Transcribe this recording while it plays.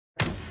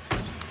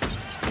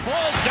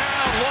Falls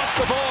down, lost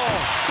the ball.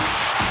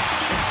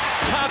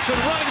 Thompson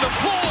running the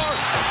floor,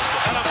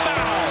 and a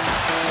foul.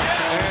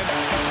 And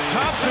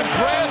Thompson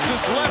grabs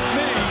his left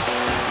knee,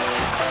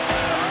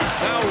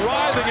 now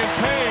writhing in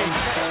pain.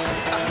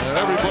 And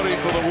everybody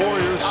for the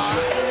Warriors,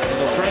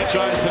 and the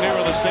franchise and here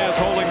in the stands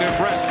holding their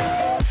breath.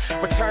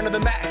 Return to the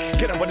Mac.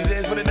 Get up what it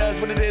is, what it does,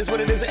 what it is, what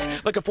it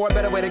isn't. Looking for a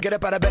better way to get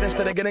up out of bed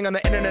instead of getting on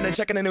the internet and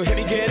checking a new hit.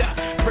 Me get up.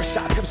 First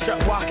shot, come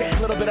strut walking. A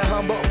little bit of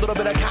humble, a little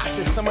bit of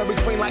cautious. Somewhere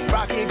between like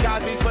Rocky and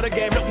Cosby's for the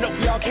game. Nope, nope,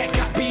 y'all can't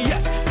copy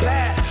yet.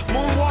 Glad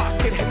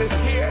moonwalking, and this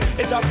here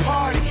is our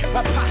party.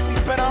 My posse's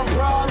been on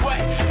Broadway,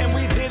 and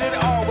we did it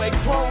all way.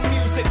 Grown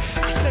music.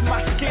 I shed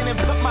my skin and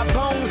put my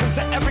bones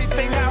into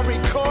everything I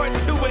record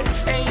to it.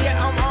 And yeah,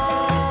 I'm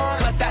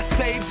on. Let that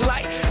stage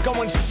light go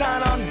and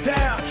shine on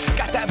down.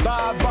 Got that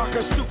Bob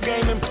Barker suit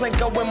game and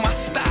Plinko in my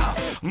style.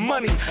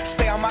 Money,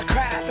 stay on my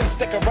craft and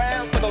stick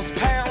around for those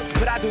pounds.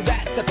 But I do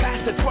that to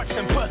pass the torch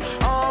and put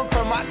on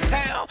for my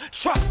town.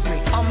 Trust me,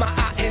 on my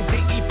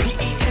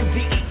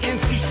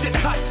INDEPENDENT shit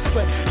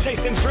hustling.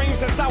 Chasing dreams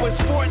since I was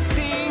 14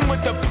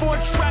 with the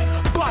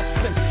 4-track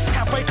bustin'.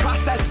 Halfway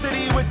across that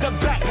city with the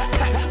back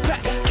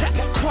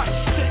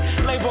crush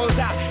shit. Labels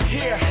out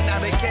here, now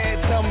they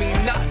can't tell me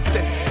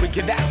nothing. We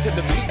give that to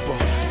the people,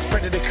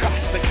 spread it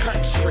across the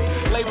country.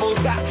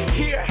 Labels out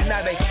here,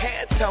 now they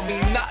can't tell me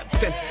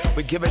nothing.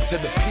 We give it to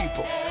the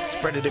people,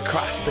 spread it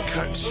across the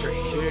country.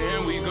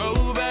 Here we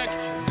go back,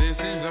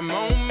 this is the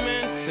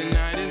moment,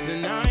 tonight is the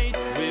night.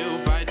 We'll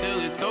fight till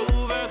it's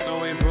over,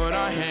 so we put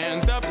our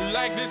hands up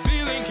like the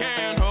ceiling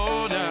can't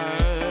hold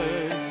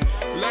us.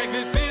 Like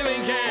the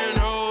ceiling can't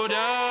hold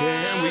us.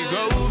 Here we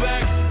go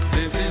back,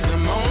 this is the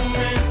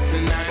moment,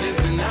 tonight is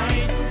the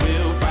night.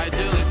 We'll fight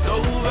till it's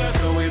over,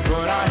 so we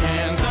put our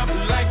hands up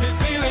like the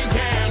ceiling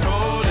can't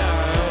hold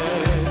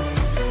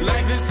us.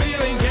 Like the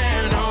ceiling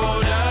can't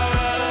hold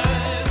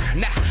us.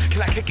 Nah,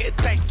 can I kick it?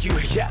 Thank you,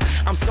 yeah,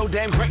 I'm so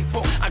damn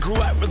grateful. I grew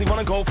up really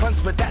wanna go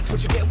fronts, but that's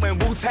what you get when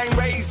Wu-Tang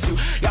raised you.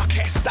 Y'all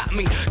can't stop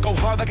me, go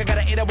hard like I got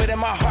an 808 in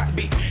my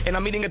heartbeat. And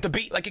I'm eating at the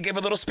beat like it gave a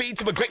little speed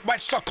to a great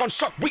white shark on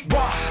Shark Week.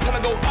 Raw, time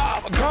to go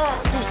off,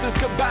 gone, deuces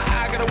goodbye.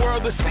 I got a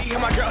world to see,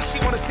 and my girl, she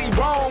wanna see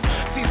Rome.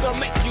 Caesar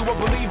make you a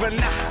believer,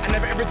 nah, I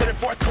never ever did it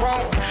for a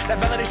throne. That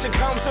validation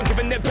comes from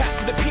giving it back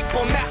to the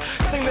people. Now,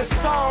 sing this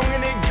song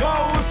and it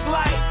goes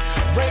like,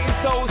 raise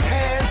those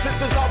hands,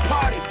 this is our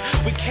party.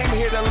 We came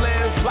here to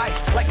live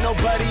life like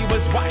nobody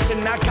was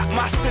watching. I got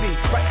my city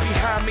right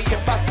behind me.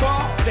 If I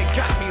fall, they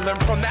got me. Learn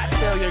from that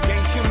failure,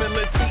 gain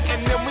humility,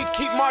 and then we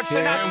keep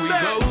marching. And we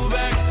go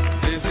back,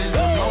 this is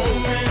the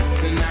moment.